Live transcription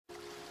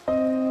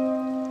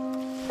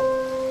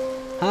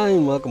Hi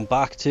and welcome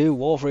back to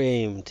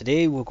Warframe.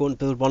 Today we're going to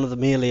build one of the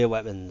melee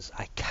weapons.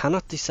 I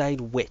cannot decide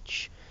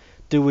which.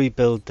 Do we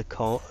build the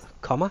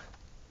comma?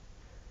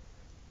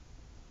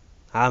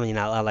 I mean,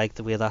 I like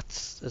the way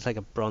it's like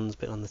a bronze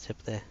bit on the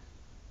tip there.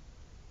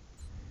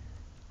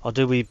 Or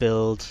do we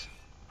build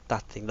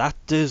that thing? That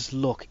does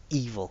look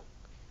evil.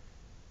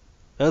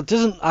 Well, it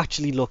doesn't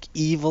actually look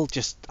evil,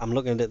 just I'm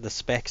looking at the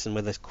specs, and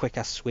with this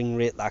quicker swing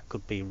rate that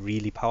could be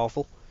really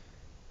powerful.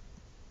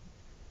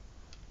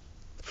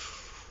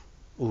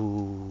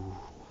 Ooh,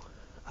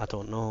 I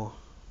don't know.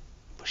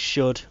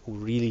 We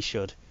really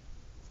should.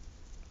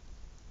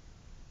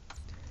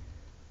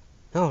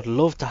 Now, I'd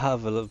love to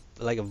have a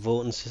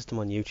voting system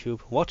on YouTube.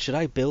 What should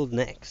I build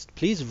next?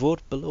 Please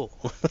vote below.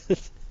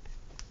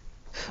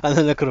 And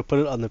then I could have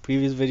put it on the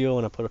previous video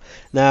when I put it.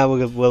 Nah,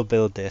 we'll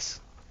build this.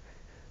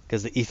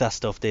 Because the ether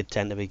stuff did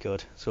tend to be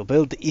good. So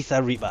build the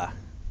ether reaper.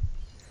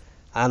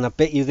 And I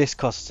bet you this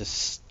costs a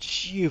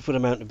stupid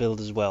amount to build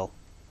as well.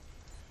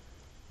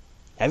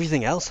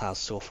 Everything else has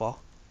so far.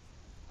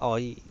 Oh,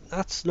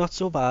 that's not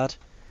so bad.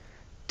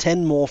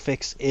 10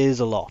 morphics is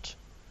a lot.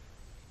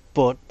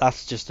 But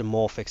that's just a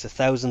morphix.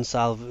 1,000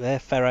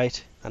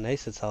 ferrite, and I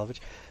said salvage.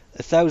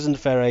 1,000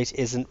 ferrite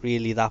isn't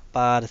really that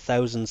bad.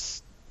 1,000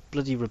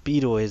 bloody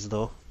rubido is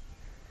though.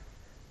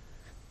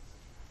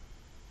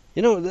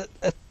 You know,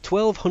 a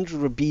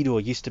 1,200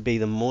 rubido used to be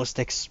the most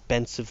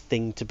expensive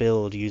thing to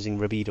build using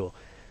rubido,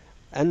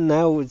 and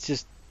now it's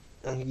just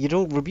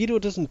rubido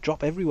doesn't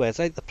drop everywhere. It's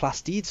like the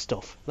plastide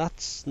stuff.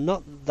 That's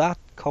not that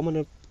common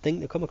a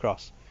thing to come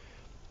across.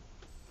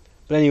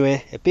 But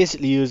anyway, it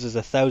basically uses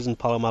 1,000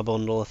 polymer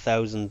bundle,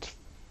 1,000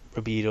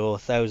 rubido,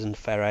 1,000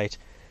 ferrite,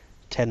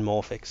 10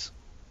 morphics.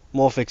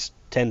 Morphics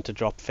tend to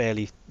drop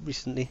fairly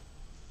recently.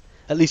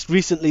 At least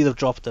recently they've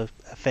dropped a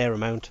fair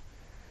amount.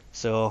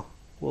 So,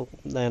 well,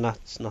 then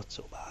that's not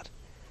so bad.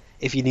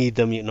 If you need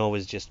them, you can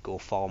always just go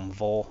farm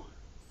Vor.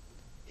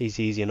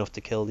 He's easy enough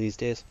to kill these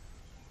days.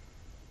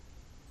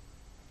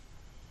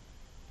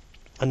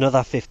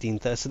 Another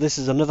 15,000. So this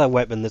is another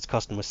weapon that's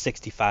costing us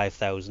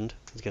 65,000.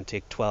 It's going to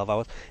take 12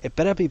 hours. It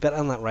better be better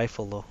than that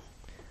rifle though.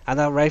 And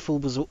that rifle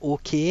was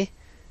okay.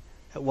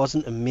 It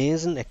wasn't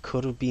amazing. It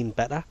could have been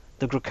better.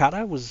 The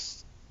Grokata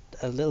was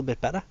a little bit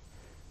better.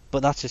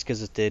 But that's just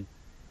because it did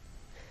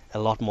a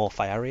lot more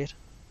fire rate.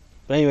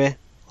 But anyway,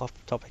 off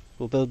topic.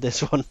 We'll build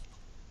this one.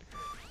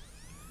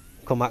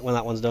 Come back when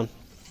that one's done.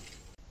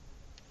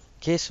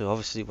 Okay, so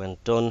obviously when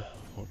done,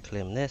 we'll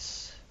claim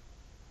this.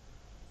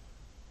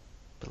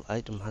 Build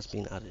item has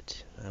been added.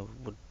 I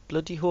would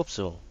bloody hope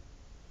so.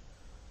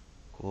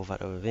 Go over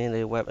to a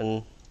melee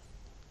weapon.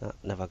 That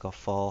never got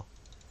far.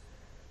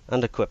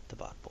 And equip the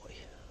bad boy.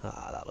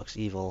 Ah, that looks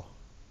evil.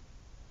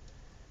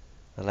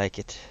 I like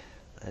it.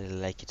 I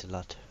like it a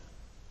lot.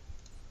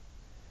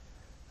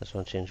 I just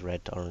want to change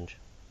red to orange.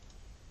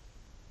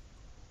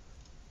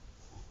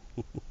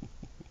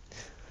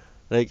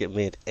 Like it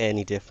made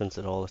any difference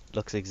at all. It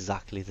looks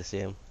exactly the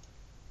same.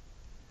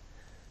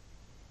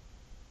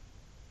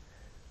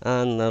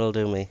 And that'll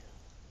do me.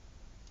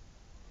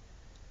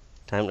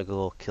 Time to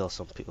go kill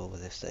some people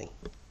with this thing.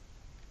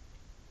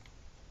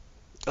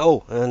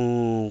 Oh,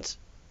 and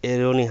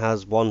it only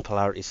has one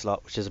polarity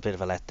slot, which is a bit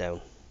of a letdown.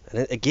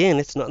 And again,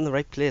 it's not in the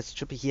right place. It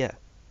should be here.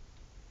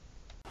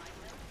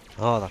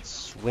 Oh, that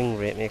swing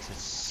rate makes it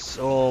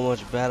so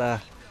much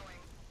better.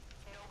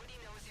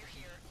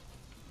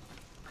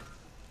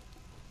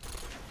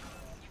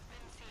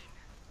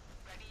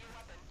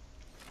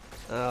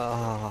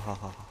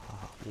 Oh,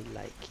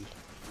 likey.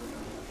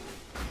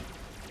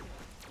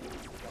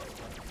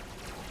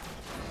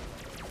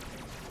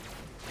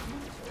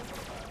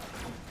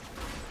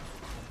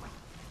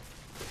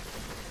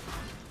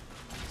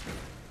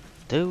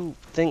 Do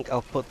think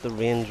I'll put the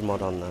range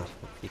mod on that,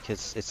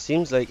 because it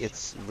seems like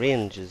its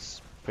range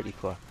is pretty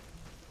poor.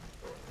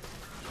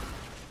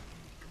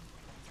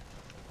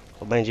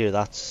 But mind you,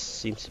 that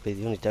seems to be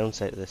the only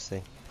downside of this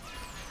thing.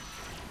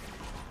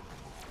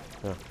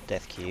 Oh,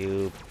 death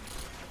cube.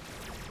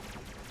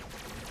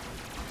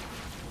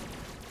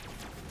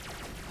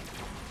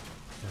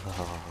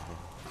 Oh.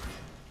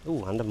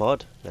 Ooh, and a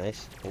mod.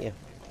 Nice, thank you.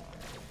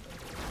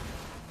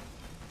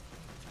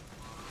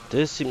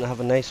 Does seem to have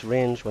a nice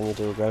range when you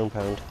do a ground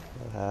pound.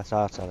 That's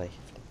art I like.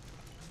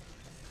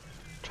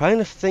 Trying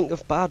to think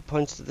of bad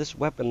points to this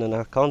weapon and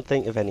I can't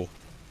think of any.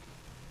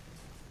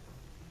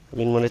 I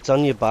mean, when it's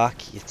on your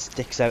back it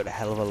sticks out a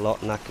hell of a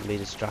lot and that can be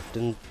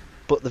distracting,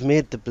 but they've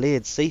made the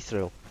blade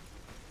see-through,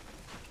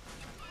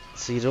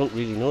 so you don't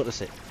really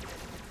notice it.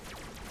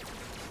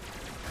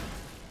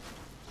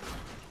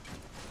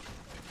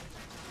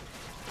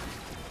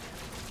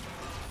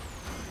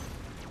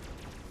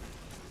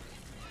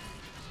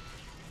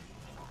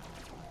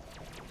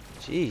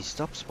 Jeez,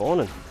 stop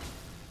spawning.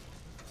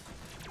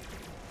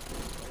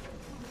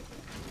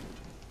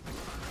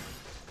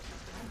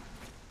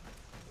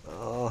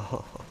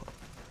 Oh,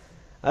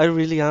 I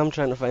really am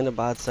trying to find a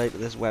bad side to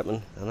this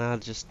weapon, and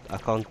I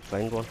can't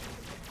find one.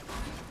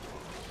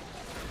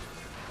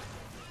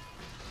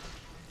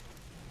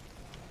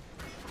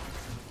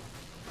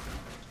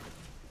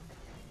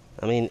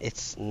 I mean,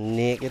 it's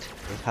naked.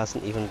 It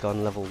hasn't even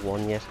gone level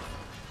 1 yet.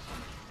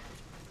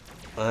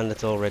 And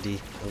it's already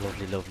a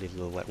lovely, lovely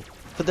little weapon.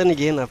 But then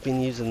again, I've been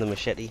using the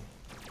machete.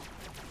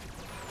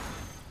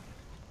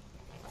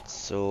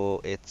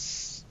 So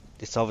it's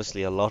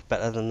obviously a lot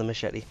better than the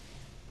machete.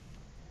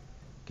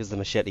 Because the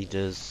machete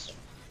does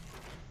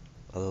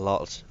a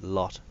lot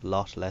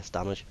less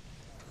damage.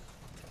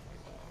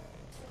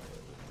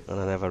 And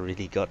I never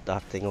really got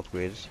that thing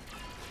upgraded.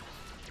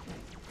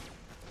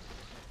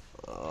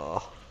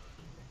 Oh.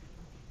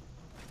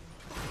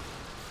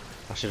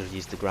 I should have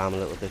used the gram a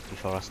little bit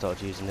before I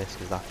started using this,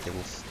 because that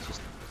thing's just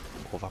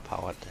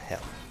overpowered to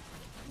hell.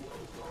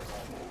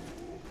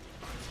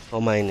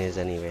 Or mine is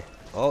anyway.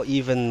 Or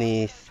even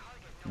the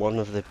one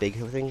of the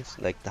bigger things,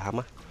 like the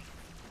hammer.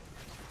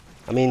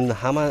 I mean, the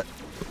hammer,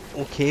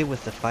 okay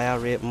with the fire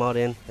rate mod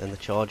in and the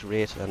charge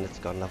rate, and it's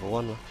gone level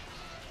 1.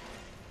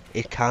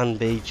 It can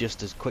be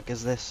just as quick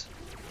as this.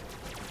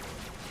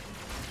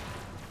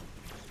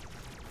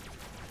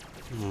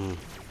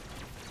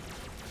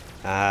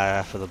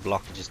 For the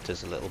block it just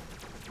does a little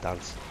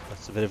dance.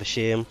 That's a bit of a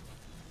shame.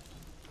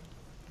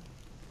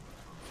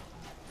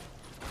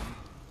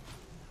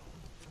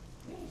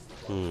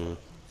 We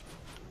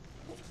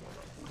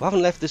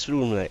haven't left this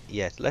room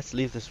yet. Let's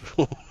leave this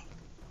room.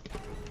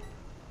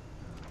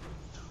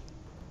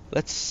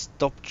 Let's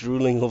stop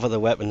drooling over the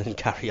weapon and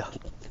carry on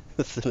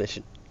with the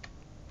mission.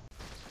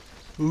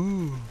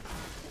 Ooh,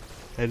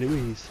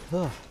 enemies.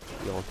 Oh,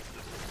 yawn.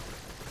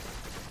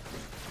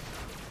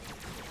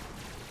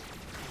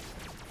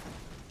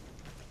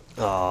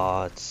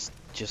 Oh, it's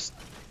just...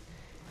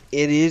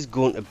 It is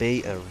going to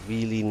be a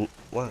really...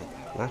 Wow,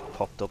 that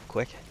popped up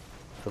quick.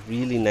 A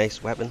really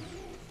nice weapon.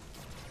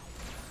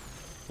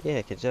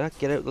 Yeah, could you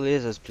get out the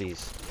lasers,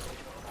 please?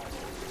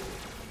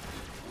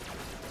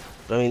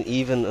 But I mean,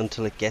 even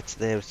until it gets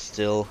there, it's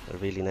still a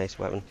really nice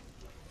weapon.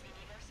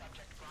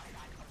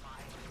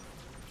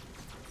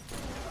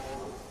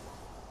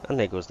 And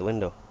there goes the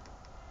window.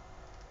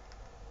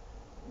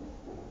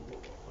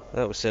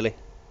 That was silly.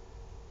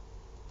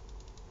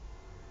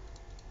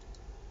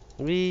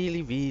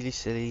 Really, really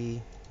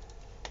silly.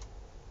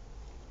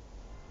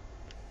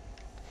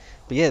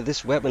 But yeah,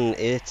 this weapon,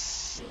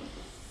 it's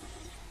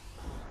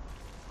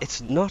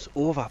not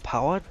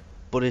overpowered,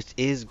 but it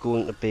is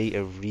going to be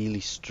a really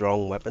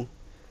strong weapon.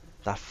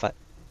 That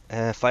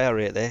fire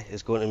rate there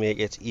is going to make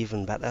it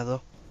even better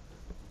though.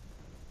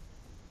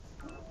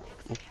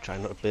 Try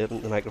not to burp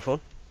into the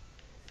microphone.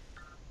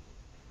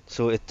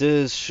 So it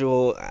does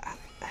show a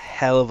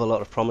hell of a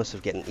lot of promise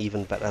of getting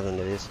even better than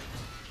it is.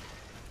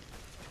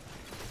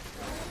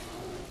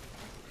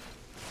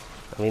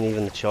 I mean,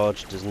 even the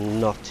charge does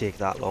not take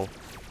that long.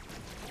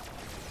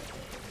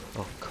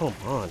 Oh, come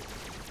on.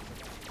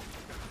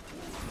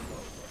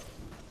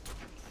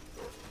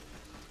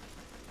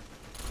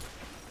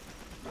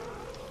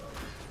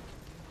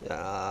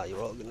 Ah, you're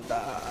all gonna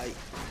die.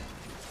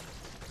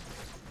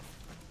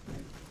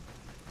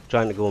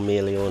 Trying to go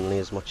melee only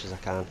as much as I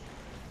can.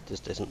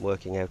 Just isn't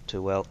working out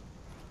too well.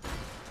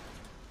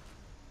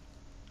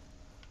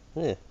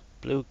 Yeah,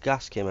 blue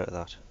gas came out of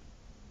that.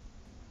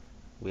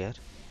 Weird.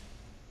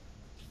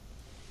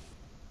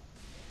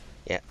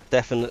 Yeah,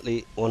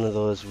 definitely one of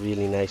those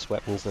really nice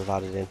weapons they've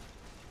added in.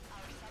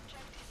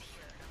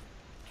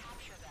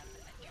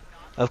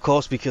 Of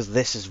course, because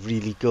this is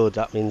really good,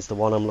 that means the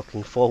one I'm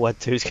looking forward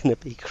to is going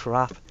to be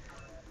crap.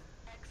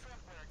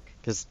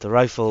 Because the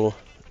rifle,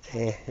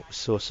 it was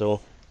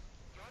so-so.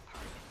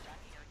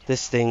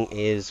 This thing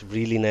is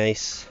really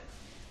nice.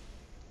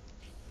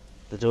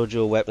 The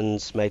dojo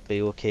weapons might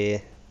be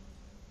okay.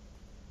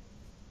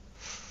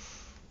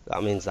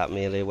 That means that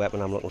melee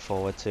weapon I'm looking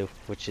forward to,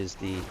 which is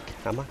the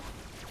hammer,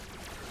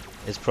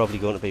 is probably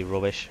going to be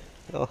rubbish.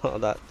 Oh,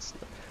 that's...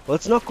 Well,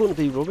 it's not going to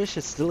be rubbish,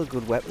 it's still a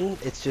good weapon,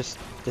 it's just,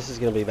 this is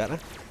going to be better.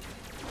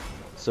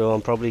 So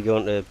I'm probably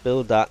going to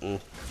build that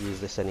and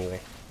use this anyway.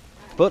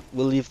 But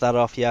we'll leave that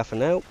off here for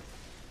now.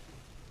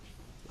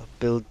 I'll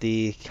build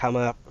the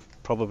hammer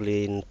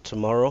probably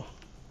tomorrow,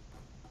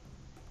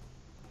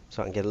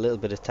 so I can get a little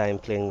bit of time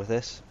playing with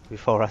this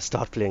before I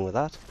start playing with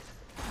that.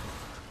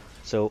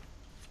 So,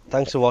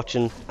 thanks for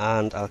watching,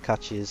 and I'll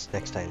catch you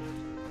next time.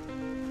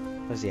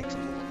 Where's the exit?